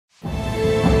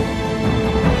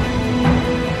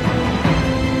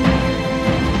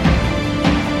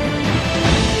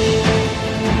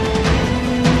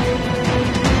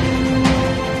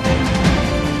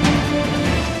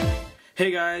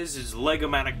this is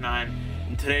LegoMatic9,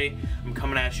 and today I'm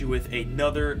coming at you with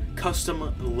another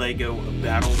custom Lego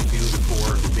Battlefield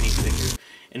 4 minifigure.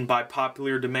 And by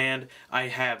popular demand, I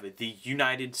have the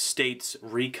United States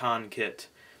Recon Kit.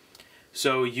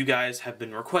 So you guys have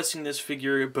been requesting this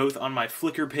figure both on my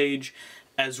Flickr page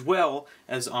as well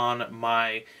as on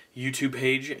my YouTube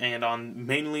page and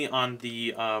mainly on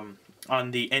the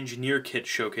Engineer Kit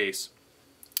showcase.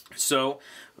 So,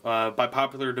 by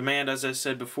popular demand, as I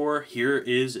said before, here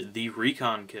is the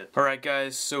Recon Kit. Alright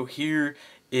guys, so here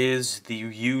is the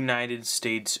United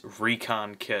States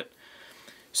Recon Kit.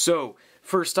 So,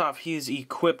 first off, he's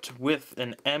equipped with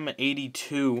an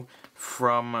M82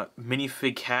 from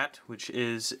Minifig Cat, which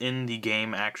is in the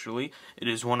game actually. It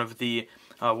is one of the,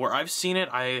 where I've seen it,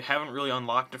 I haven't really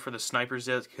unlocked it for the snipers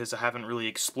yet because I haven't really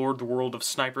explored the world of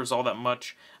snipers all that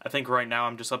much. I think right now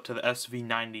I'm just up to the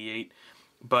SV98.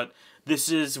 But this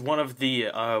is one of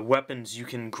the weapons you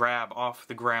can grab off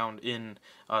the ground in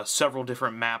several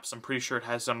different maps. I'm pretty sure it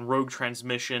has on Rogue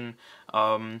Transmission,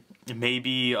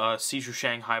 maybe Siege of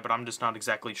Shanghai, but I'm just not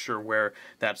exactly sure where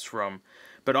that's from.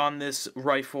 But on this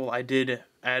rifle, I did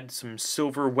add some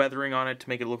silver weathering on it to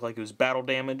make it look like it was battle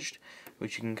damaged,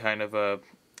 which you can kind of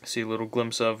see a little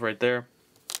glimpse of right there.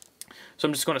 So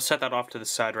I'm just going to set that off to the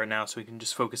side right now so we can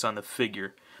just focus on the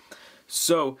figure.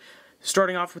 So,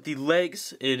 starting off with the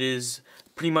legs, it is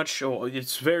pretty much,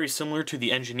 it's very similar to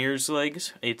the Engineer's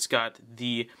legs. It's got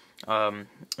the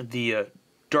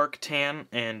dark tan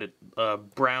and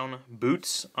brown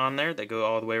boots on there that go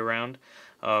all the way around.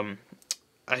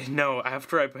 I know,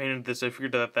 after I painted this, I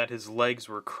figured out that his legs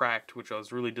were cracked, which I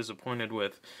was really disappointed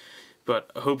with.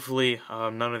 But hopefully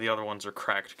none of the other ones are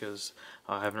cracked, because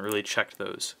I haven't really checked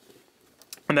those.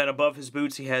 And then above his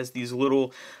boots, he has these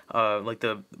little, like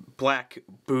the black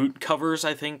boot covers,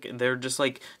 I think. They're just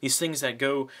like these things that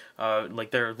go,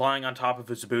 like they're lying on top of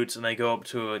his boots, and they go up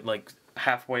to, like,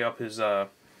 halfway up his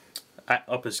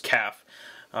calf.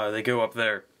 They go up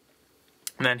there.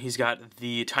 And then he's got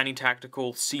the tiny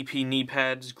tactical CP knee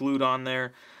pads glued on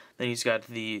there. Then he's got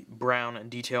the brown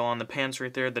detail on the pants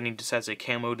right there. Then he just has a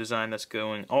camo design that's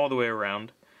going all the way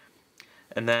around.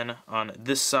 And then on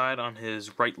this side, on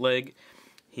his right leg,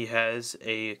 he has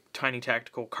a tiny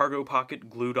tactical cargo pocket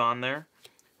glued on there,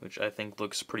 which I think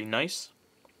looks pretty nice.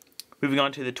 Moving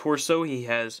on to the torso, he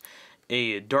has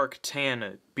a dark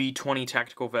tan B-20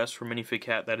 tactical vest from Minifig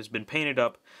Cat that has been painted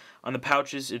up. On the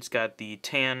pouches, it's got the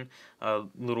tan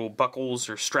little buckles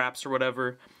or straps or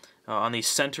whatever. On the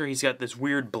center, he's got this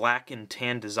weird black and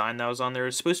tan design that was on there.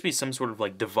 It's supposed to be some sort of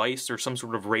like device or some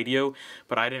sort of radio,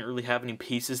 but I didn't really have any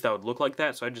pieces that would look like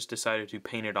that, so I just decided to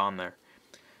paint it on there.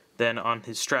 Then on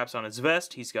his straps on his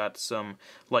vest, he's got some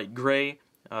light gray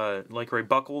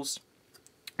buckles.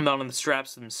 And on the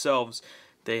straps themselves,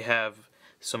 they have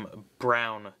some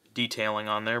brown detailing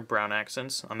on there, brown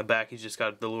accents. On the back, he's just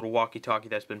got the little walkie-talkie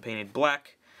that's been painted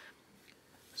black.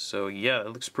 So yeah, it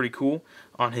looks pretty cool.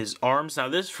 On his arms, now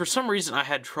this, for some reason I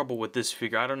had trouble with this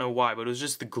figure, I don't know why, but it was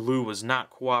just the glue was not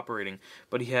cooperating.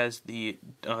 But he has the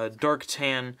dark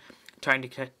tan,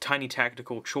 tiny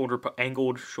tactical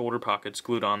angled shoulder pockets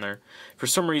glued on there. For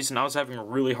some reason, I was having a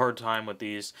really hard time with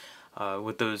these,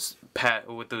 with those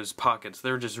pockets.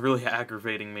 They're just really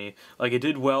aggravating me. Like, it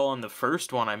did well on the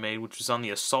first one I made, which was on the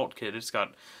Assault Kit. It's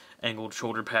got angled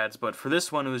shoulder pads, but for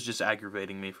this one, it was just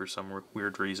aggravating me for some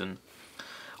weird reason.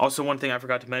 Also, one thing I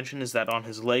forgot to mention is that on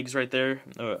his legs right there,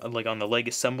 like on the leg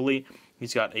assembly,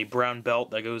 he's got a brown belt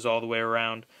that goes all the way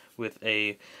around with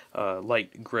a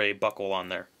light gray buckle on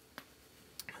there.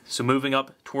 So moving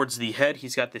up towards the head,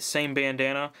 he's got the same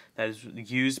bandana that is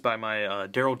used by my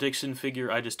Daryl Dixon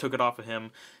figure. I just took it off of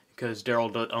him because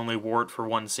Daryl only wore it for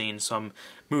one scene, so I'm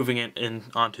moving it in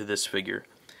onto this figure.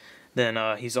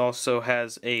 Then he's also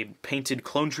has a painted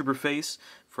clone trooper face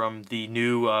from the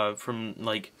new,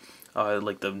 like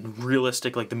the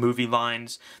realistic, like the movie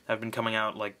lines that have been coming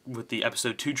out, like with the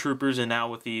Episode 2 troopers and now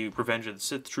with the Revenge of the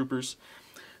Sith troopers.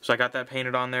 So I got that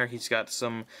painted on there. He's got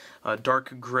some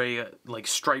dark gray like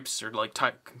stripes or like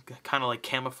kind of like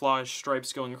camouflage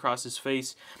stripes going across his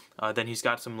face. Then he's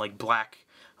got some like black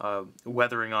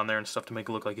weathering on there and stuff to make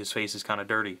it look like his face is kind of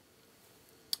dirty.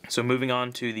 So moving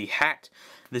on to the hat.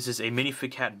 This is a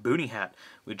Minifig Cat boonie hat,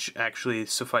 which actually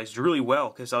sufficed really well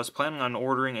because I was planning on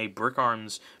ordering a Brick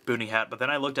Arms boonie hat, but then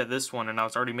I looked at this one and I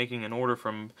was already making an order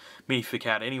from Minifig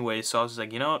Cat anyway, so I was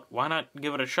like, you know what, why not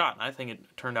give it a shot? And I think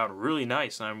it turned out really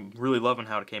nice, and I'm really loving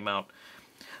how it came out.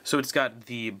 So it's got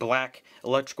the black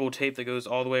electrical tape that goes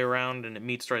all the way around, and it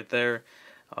meets right there.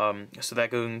 So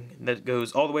that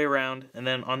goes all the way around, and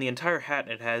then on the entire hat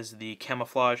it has the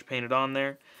camouflage painted on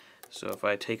there. So if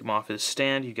I take him off his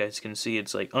stand, you guys can see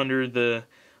it's like under the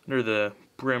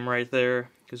brim right there,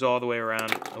 goes all the way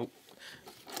around. Oh.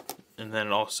 And then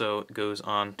it also goes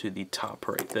on to the top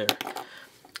right there.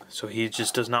 So he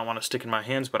just does not want to stick in my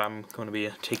hands, but I'm going to be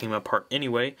taking him apart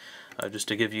anyway, just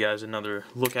to give you guys another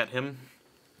look at him.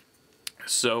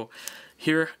 So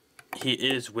here he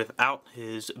is without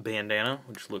his bandana,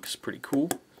 which looks pretty cool.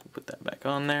 Put that back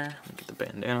on there, get the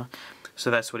bandana. So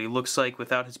that's what he looks like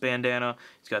without his bandana.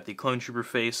 He's got the clone trooper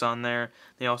face on there.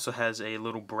 He also has a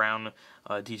little brown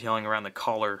detailing around the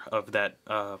collar of that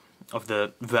of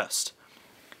the vest.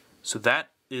 So that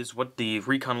is what the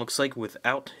Recon looks like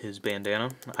without his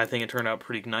bandana. I think it turned out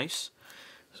pretty nice.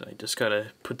 So I just gotta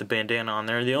put the bandana on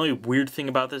there. The only weird thing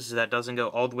about this is that it doesn't go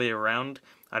all the way around.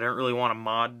 I don't really want to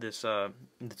mod this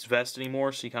this vest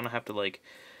anymore, so you kind of have to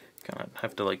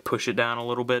like push it down a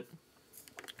little bit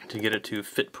to get it to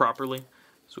fit properly.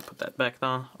 So we'll put that back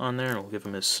on there, and we'll give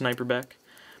him his sniper back.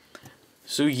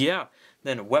 So yeah,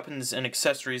 then weapons and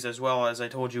accessories as well. As I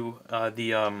told you,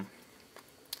 the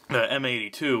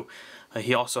M82.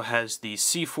 He also has the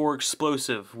C4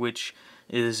 explosive, which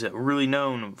is really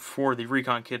known for the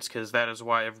Recon kits, because that is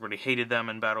why everybody hates them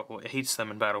in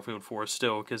Battlefield 4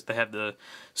 still, because they have the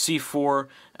C4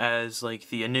 as like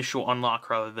the initial unlock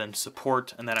rather than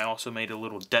support. And then I also made a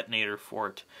little detonator for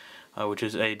it, which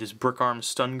is a brick arm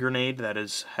stun grenade that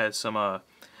has some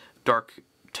dark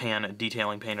tan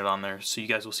detailing painted on there. So you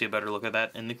guys will see a better look at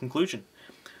that in the conclusion.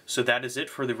 So that is it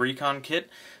for the Recon kit.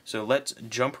 So let's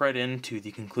jump right into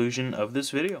the conclusion of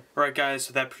this video. Alright guys,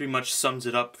 so that pretty much sums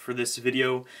it up for this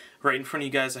video. Right in front of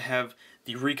you guys I have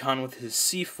the Recon with his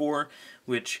C4,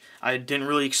 which I didn't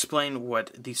really explain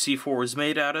what the C4 was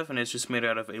made out of, and it's just made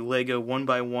out of a Lego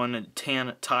 1x1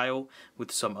 tan tile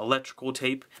with some electrical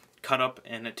tape cut up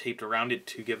and taped around it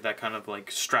to give that kind of like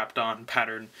strapped on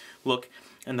pattern look.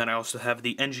 And then I also have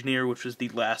the Engineer, which was the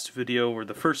last video, or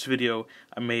the first video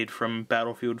I made from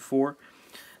Battlefield 4.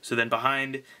 So then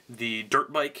behind the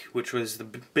dirt bike, which was the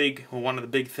one of the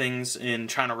big things in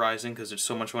China Rising, because there's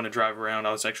so much fun to drive around.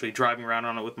 I was actually driving around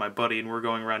on it with my buddy, and we're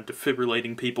going around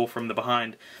defibrillating people from the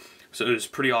behind. So it was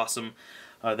pretty awesome.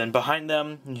 Then behind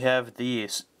them, you have the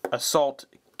assault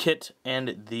kit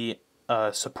and the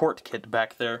support kit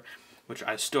back there, which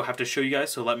I still have to show you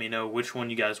guys, so let me know which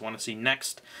one you guys want to see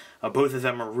next. Both of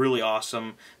them are really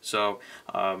awesome, so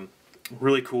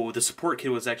really cool. The support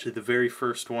kit was actually the very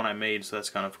first one I made, so that's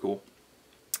kind of cool.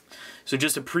 So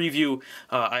just a preview,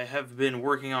 I have been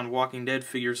working on Walking Dead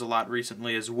figures a lot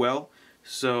recently as well.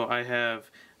 So I have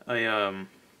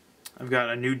I've got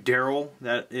a new Daryl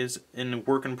that is in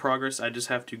work in progress. I just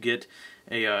have to get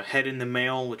a head in the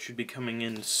mail, which should be coming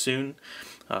in soon.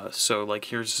 So like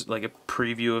here's like a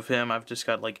preview of him. I've just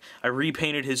got like, I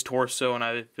repainted his torso and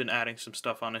I've been adding some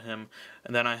stuff onto him.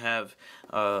 And then I have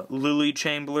Lily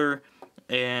Chamberlain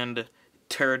and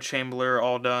Tara Chamberlain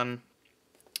all done.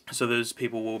 So those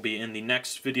people will be in the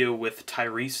next video with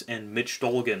Tyrese and Mitch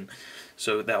Dolgan.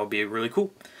 So that will be really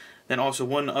cool. Then also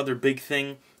one other big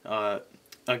thing, I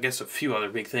guess a few other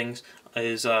big things,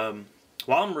 is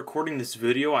while I'm recording this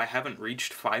video, I haven't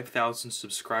reached 5,000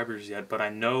 subscribers yet, but I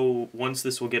know once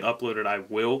this will get uploaded, I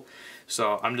will.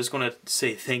 So I'm just going to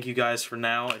say thank you guys for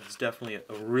now. It's definitely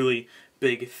a really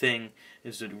big thing.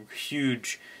 It's a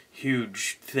huge,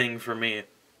 huge thing for me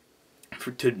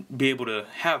to be able to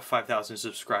have 5,000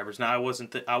 subscribers. Now, I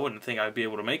wouldn't think I'd be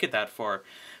able to make it that far,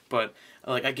 but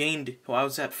like I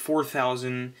was at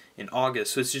 4,000 in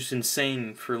August, so it's just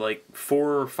insane for like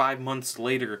 4 or 5 months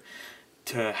later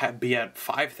to be at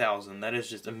 5,000. That is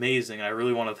just amazing. I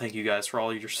really want to thank you guys for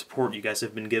all your support you guys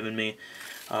have been giving me.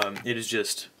 It is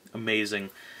just amazing,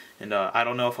 and I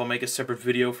don't know if I'll make a separate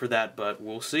video for that, but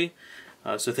we'll see.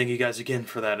 So thank you guys again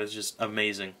for that. It's just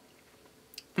amazing.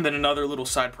 And then another little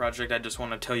side project I just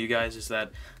want to tell you guys is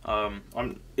that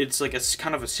it's like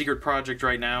kind of a secret project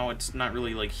right now. It's not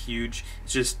really like huge.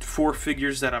 It's just 4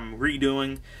 figures that I'm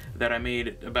redoing that I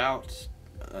made about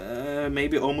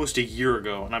maybe almost a year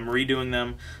ago, and I'm redoing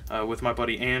them with my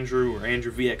buddy Andrew, or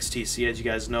Andrew VXTC as you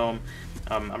guys know him.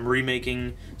 I'm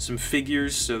remaking some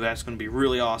figures, so that's going to be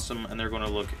really awesome, and they're going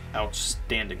to look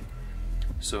outstanding.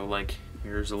 So like,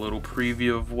 here's a little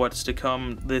preview of what's to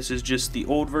come. This is just the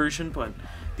old version, but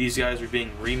these guys are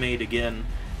being remade again,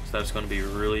 so that's going to be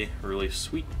really, really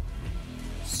sweet.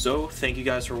 So, thank you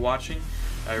guys for watching.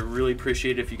 I really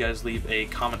appreciate it if you guys leave a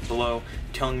comment below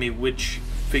telling me which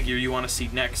figure you want to see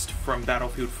next from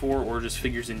Battlefield 4, or just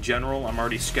figures in general. I'm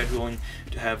already scheduling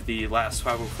to have the last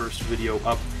 501st video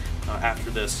up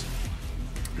after this.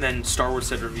 And then Star Wars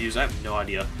set reviews, I have no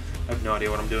idea. I have no idea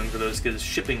what I'm doing for those, because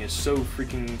shipping is so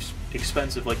freaking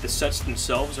expensive. Like, the sets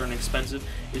themselves aren't expensive,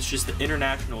 it's just the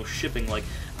international shipping. Like,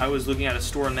 I was looking at a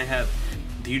store and they have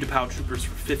the Utapau Troopers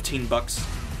for 15 bucks,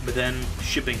 but then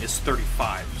shipping is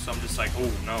 $35. So I'm just like,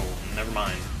 oh no, never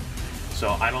mind. So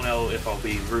I don't know if I'll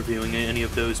be reviewing any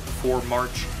of those before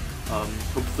March.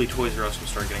 Hopefully Toys R Us will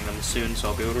start getting them soon, so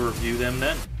I'll be able to review them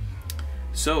then.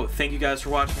 So, thank you guys for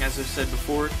watching, as I've said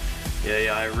before.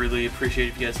 Yeah, I really appreciate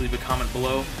if you guys leave a comment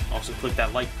below. Also, click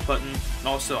that like button. And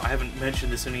also, I haven't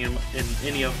mentioned this in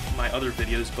any of my other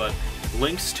videos, but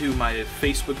links to my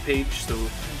Facebook page, so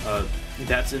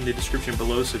that's in the description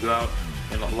below, so go out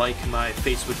and like my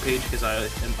Facebook page, because I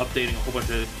am updating a whole bunch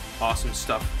of awesome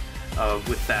stuff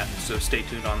with that, so stay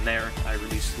tuned on there. I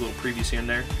released little previews here and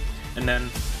there. And then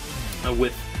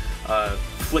with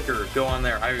Flickr, go on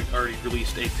there. I already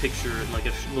released a picture, like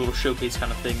a little showcase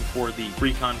kind of thing for the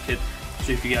Recon Kit,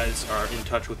 so if you guys are in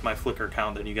touch with my Flickr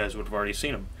account, then you guys would have already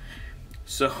seen them.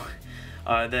 So,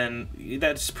 then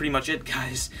that's pretty much it,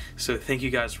 guys. So thank you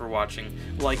guys for watching.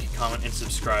 Like, comment, and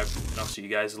subscribe, and I'll see you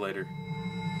guys later.